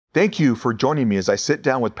Thank you for joining me as I sit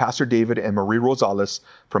down with Pastor David and Marie Rosales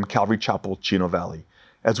from Calvary Chapel, Chino Valley,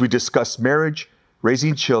 as we discuss marriage,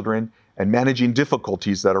 raising children, and managing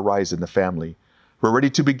difficulties that arise in the family. We're ready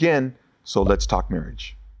to begin, so let's talk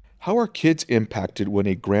marriage. How are kids impacted when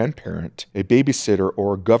a grandparent, a babysitter,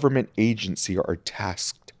 or a government agency are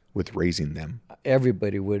tasked with raising them?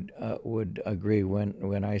 Everybody would agree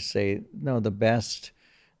when I say no. The best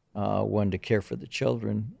one to care for the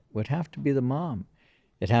children would have to be the mom.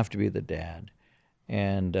 It'd have to be the dad,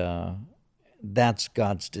 and that's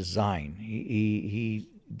God's design. He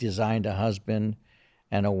designed a husband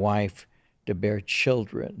and a wife to bear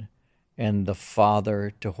children, and the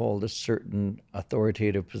father to hold a certain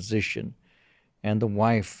authoritative position, and the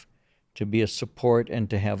wife to be a support and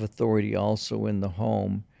to have authority also in the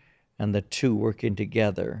home, and the two working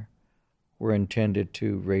together were intended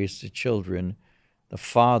to raise the children, the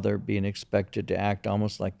father being expected to act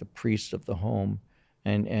almost like the priest of the home.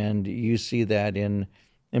 And you see that in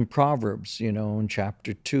Proverbs, in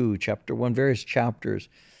chapter 2, chapter 1, various chapters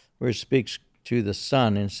where it speaks to the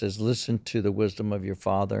son and says, listen to the wisdom of your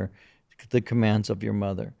father, the commands of your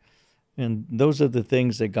mother. And those are the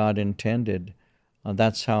things that God intended.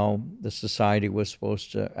 That's how the society was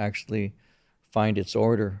supposed to actually find its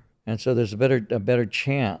order. And so there's a better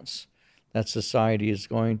chance that society is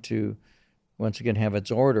going to, once again, have its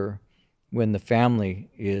order when the family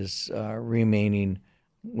is remaining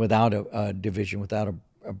without a division, without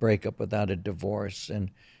a breakup, without a divorce,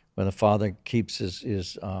 and when the father keeps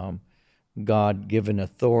his God-given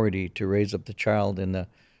authority to raise up the child in the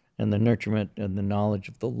nurturement and the knowledge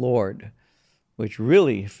of the Lord, which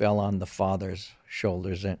really fell on the father's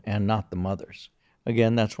shoulders and not the mother's.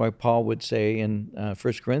 Again, that's why Paul would say in 1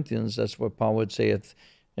 Corinthians, that's what Paul would say,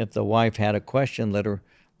 if the wife had a question, let her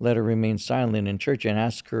remain silent in church and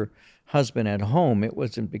ask her husband at home. It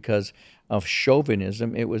wasn't because of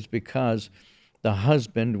chauvinism. It was because the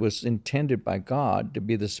husband was intended by God to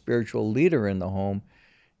be the spiritual leader in the home,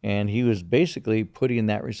 and he was basically putting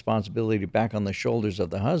that responsibility back on the shoulders of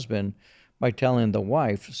the husband by telling the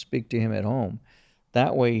wife, speak to him at home.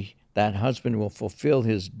 That way, that husband will fulfill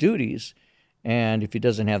his duties, and if he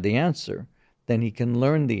doesn't have the answer, then he can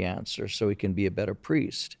learn the answer so he can be a better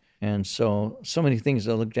priest. And so many things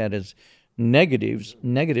are looked at as negatives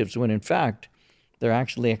when in fact they're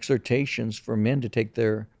actually exhortations for men to take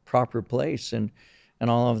their proper place and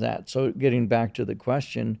all of that. So getting back to the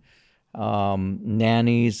question,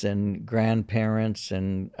 nannies and grandparents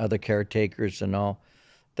and other caretakers and all,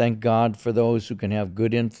 thank God for those who can have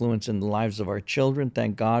good influence in the lives of our children.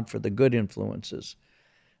 Thank God for the good influences.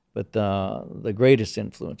 But the greatest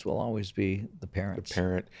influence will always be the parents. The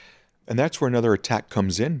parent. And that's where another attack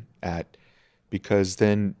comes in at, because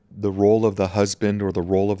then the role of the husband or the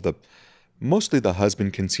role of mostly the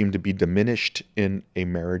husband can seem to be diminished in a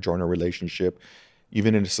marriage or in a relationship,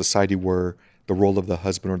 even in a society where the role of the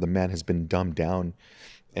husband or the man has been dumbed down.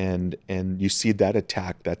 And you see that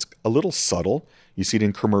attack that's a little subtle. You see it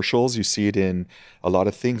in commercials, you see it in a lot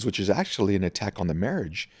of things, which is actually an attack on the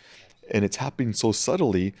marriage. And it's happening so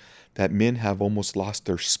subtly that men have almost lost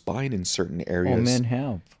their spine in certain areas. Oh, men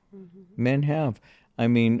have. Men have. I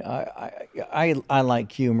mean, I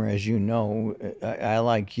like humor, as you know. I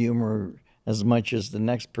like humor as much as the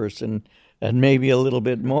next person, and maybe a little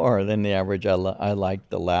bit more than the average. I like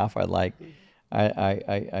the laugh.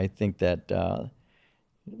 I think that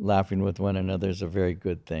laughing with one another is a very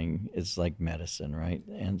good thing. It's like medicine, right?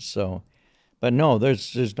 And so, but no,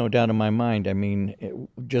 there's no doubt in my mind. I mean,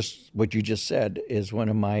 just what you just said is one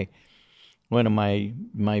of my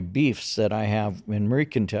beefs that I have, and Marie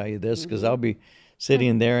can tell you this, because I'll be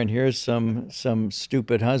sitting there and here's some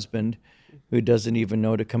stupid husband who doesn't even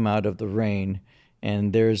know to come out of the rain,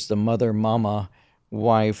 and there's the mama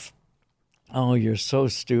wife. Oh, you're so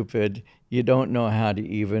stupid. You don't know how to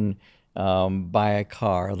even buy a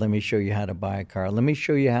car. Let me show you how to buy a car. Let me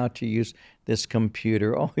show you how to use this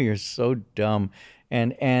computer. Oh, you're so dumb.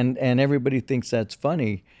 And everybody thinks that's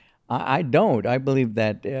funny. I don't. I believe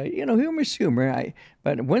that, humor's humor.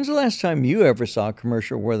 But when's the last time you ever saw a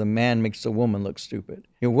commercial where the man makes the woman look stupid?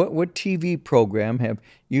 What TV program have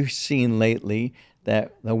you seen lately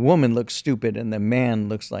that the woman looks stupid and the man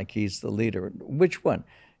looks like he's the leader? Which one?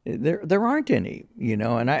 There aren't any,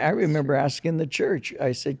 and I remember asking the church,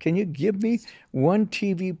 I said, can you give me one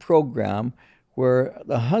TV program where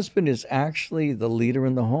the husband is actually the leader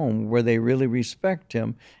in the home, where they really respect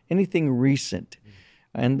him, anything recent?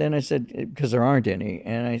 And then I said, because there aren't any,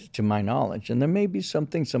 to my knowledge. And there may be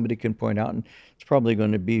something somebody can point out, and it's probably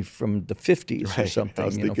going to be from the 50s or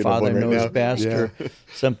something, Father Knows Best or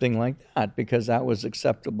something like that, because that was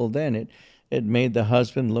acceptable then. It made the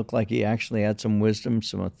husband look like he actually had some wisdom,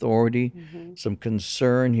 some authority, some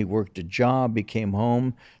concern. He worked a job. He came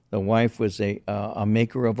home. The wife was a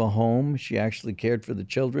maker of a home. She actually cared for the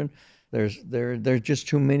children. There's just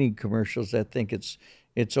too many commercials that think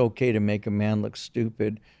it's okay to make a man look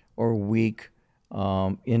stupid or weak,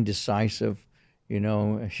 indecisive. You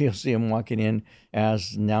know, you'll see him walking in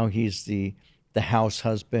as now he's the house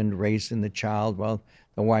husband raising the child while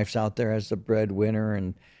the wife's out there as the breadwinner,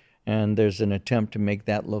 and there's an attempt to make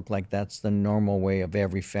that look like that's the normal way of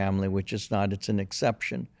every family, which is not. It's an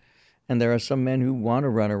exception. And there are some men who want to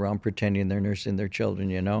run around pretending they're nursing their children,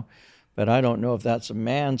 you know. But I don't know if that's a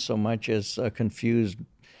man so much as a confused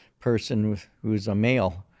person who's a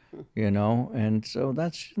male, you know. And so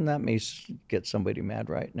that may get somebody mad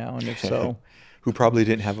right now. And if so, who probably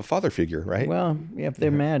didn't have a father figure, right? well, if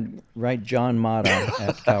they're mad, write John Mata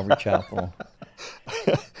at Calvary Chapel.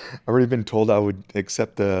 I've already been told I would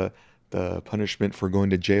accept the punishment for going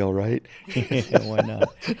to jail, right? Yeah, why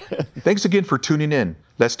not? Thanks again for tuning in.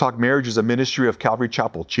 Let's Talk Marriage is a ministry of Calvary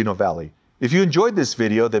Chapel, Chino Valley. If you enjoyed this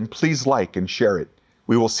video, then please like and share it.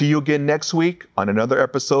 We will see you again next week on another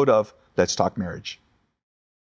episode of Let's Talk Marriage.